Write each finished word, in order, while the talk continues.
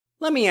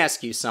Let me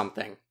ask you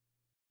something.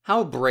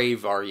 How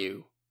brave are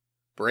you?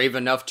 Brave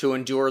enough to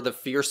endure the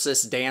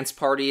fiercest dance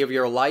party of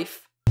your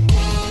life?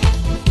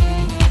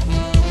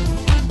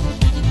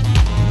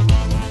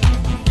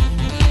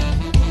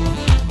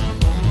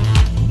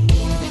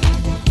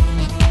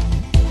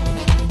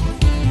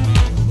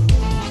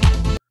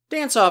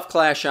 Dance Off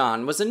Clash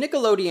On was a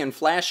Nickelodeon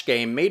flash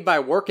game made by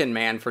Workin'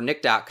 Man for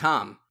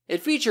Nick.com.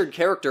 It featured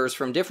characters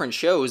from different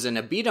shows in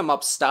a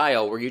beat-em-up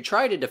style where you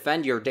try to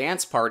defend your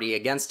dance party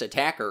against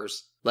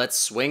attackers. Let's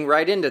swing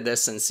right into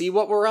this and see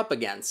what we're up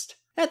against.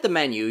 At the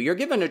menu, you're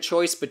given a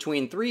choice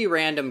between 3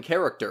 random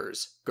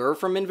characters: Gur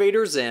from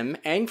Invader Zim,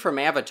 Aang from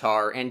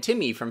Avatar, and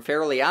Timmy from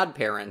Fairly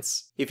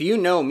OddParents. If you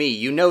know me,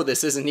 you know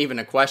this isn't even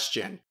a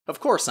question. Of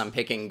course I'm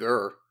picking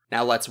Gur.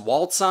 Now let's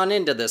waltz on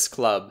into this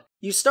club.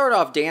 You start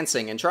off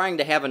dancing and trying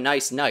to have a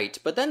nice night,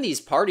 but then these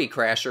party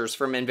crashers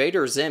from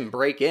Invader Zim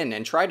break in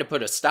and try to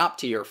put a stop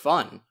to your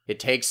fun.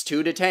 It takes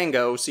 2 to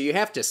tango, so you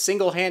have to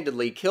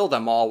single-handedly kill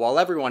them all while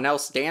everyone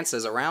else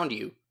dances around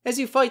you. As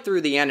you fight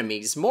through the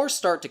enemies, more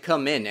start to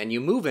come in and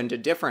you move into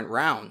different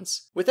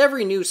rounds. With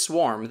every new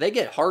swarm, they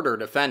get harder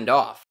to fend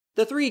off.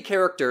 The 3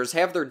 characters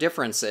have their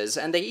differences,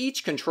 and they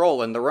each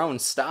control in their own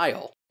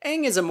style.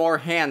 Aang is a more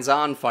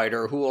hands-on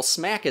fighter who will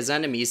smack his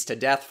enemies to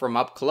death from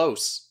up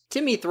close.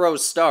 Timmy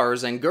throws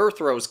stars and Gur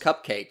throws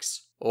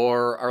cupcakes.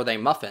 Or are they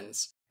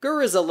muffins?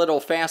 Gur is a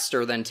little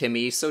faster than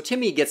Timmy, so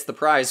Timmy gets the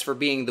prize for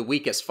being the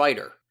weakest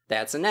fighter.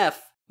 That's an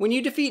F. When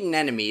you defeat an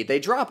enemy, they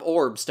drop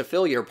orbs to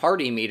fill your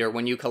party meter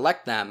when you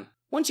collect them.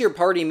 Once your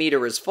party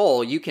meter is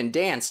full, you can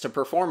dance to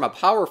perform a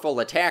powerful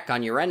attack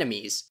on your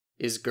enemies.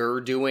 Is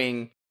Gur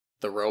doing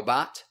the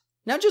robot?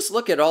 Now just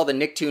look at all the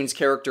Nicktoons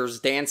characters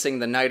dancing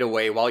the night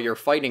away while you're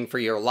fighting for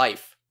your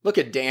life. Look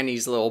at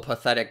Danny's little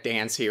pathetic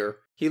dance here.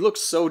 He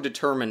looks so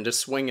determined to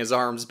swing his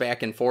arms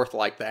back and forth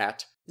like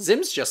that.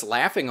 Zim's just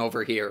laughing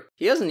over here.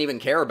 He doesn't even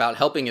care about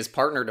helping his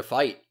partner to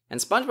fight. And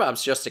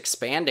SpongeBob's just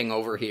expanding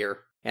over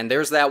here. And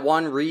there's that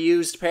one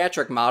reused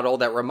Patrick model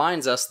that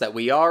reminds us that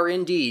we are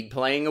indeed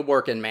playing a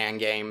Workin' Man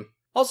game.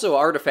 Also,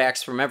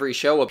 artifacts from every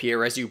show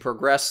appear as you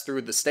progress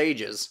through the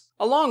stages.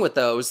 Along with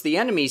those, the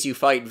enemies you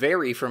fight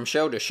vary from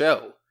show to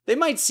show. They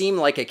might seem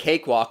like a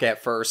cakewalk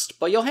at first,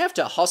 but you'll have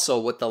to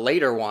hustle with the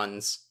later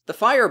ones. The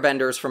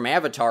firebenders from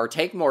Avatar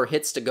take more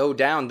hits to go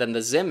down than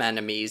the Zim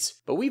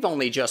enemies, but we've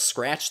only just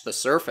scratched the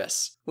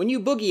surface. When you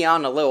boogie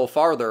on a little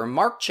farther,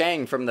 Mark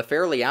Chang from the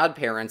Fairly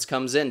OddParents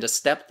comes in to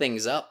step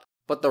things up.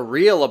 But the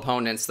real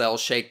opponents that'll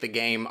shake the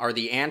game are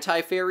the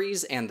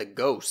anti-fairies and the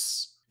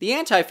ghosts. The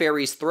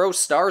anti-fairies throw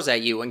stars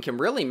at you and can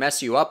really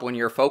mess you up when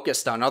you're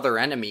focused on other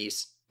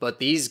enemies. But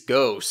these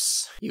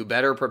ghosts, you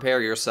better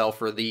prepare yourself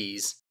for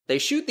these. They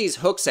shoot these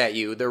hooks at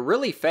you, they're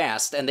really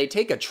fast, and they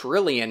take 1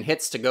 trillion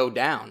hits to go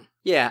down.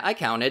 Yeah, I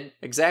counted.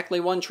 Exactly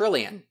 1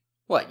 trillion.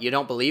 What, you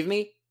don't believe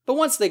me? But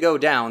once they go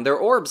down, their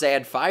orbs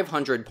add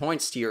 500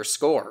 points to your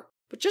score.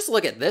 But just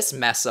look at this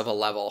mess of a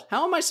level.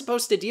 How am I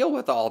supposed to deal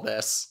with all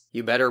this?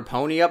 You better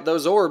pony up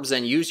those orbs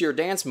and use your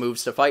dance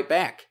moves to fight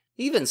back.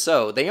 Even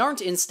so, they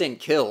aren't instant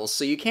kills,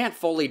 so you can't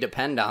fully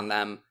depend on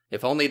them.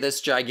 If only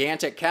this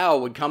gigantic cow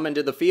would come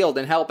into the field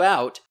and help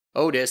out.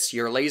 Otis,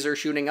 your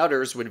laser-shooting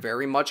udders would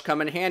very much come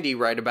in handy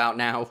right about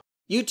now.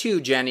 You too,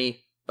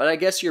 Jenny. But I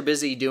guess you're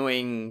busy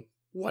doing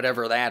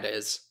whatever that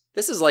is.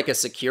 This is like a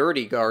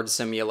security guard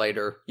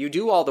simulator. You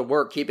do all the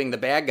work keeping the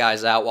bad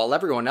guys out while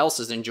everyone else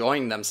is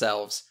enjoying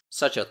themselves.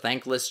 Such a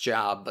thankless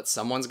job, but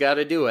someone's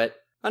gotta do it.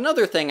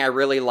 Another thing I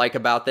really like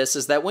about this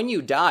is that when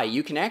you die,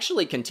 you can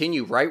actually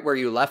continue right where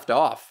you left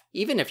off,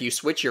 even if you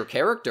switch your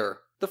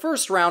character. The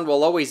first round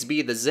will always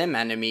be the Zim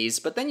enemies,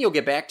 but then you'll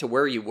get back to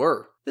where you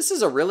were. This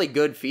is a really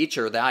good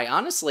feature that I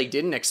honestly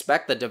didn't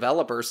expect the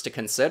developers to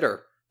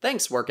consider.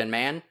 Thanks, Workin'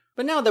 Man.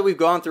 But now that we've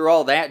gone through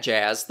all that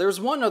jazz, there's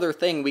one other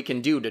thing we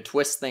can do to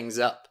twist things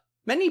up.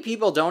 Many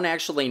people don't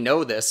actually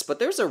know this, but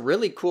there's a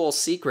really cool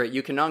secret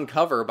you can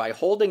uncover by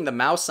holding the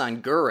mouse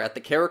on Gur at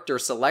the character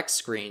select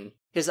screen.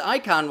 His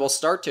icon will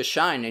start to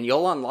shine and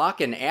you'll unlock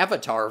an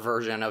avatar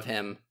version of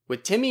him,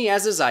 with Timmy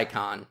as his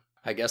icon.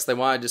 I guess they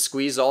wanted to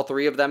squeeze all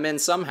 3 of them in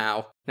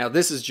somehow. Now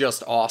this is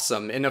just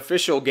awesome, an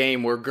official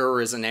game where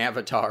Gur is an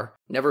avatar.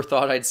 Never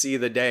thought I'd see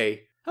the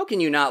day. How can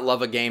you not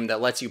love a game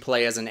that lets you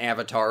play as an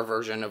avatar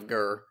version of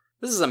Gur?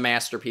 This is a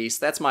masterpiece,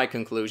 that's my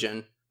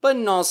conclusion. But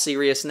in all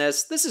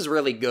seriousness, this is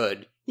really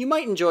good. You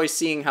might enjoy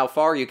seeing how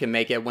far you can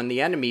make it when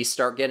the enemies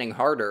start getting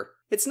harder.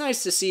 It's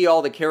nice to see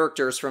all the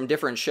characters from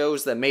different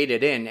shows that made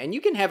it in, and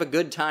you can have a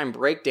good time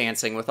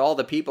breakdancing with all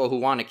the people who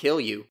want to kill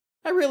you.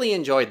 I really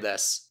enjoyed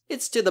this.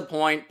 It's to the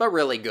point, but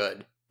really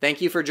good.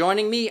 Thank you for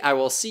joining me. I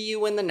will see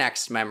you in the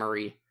next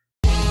memory.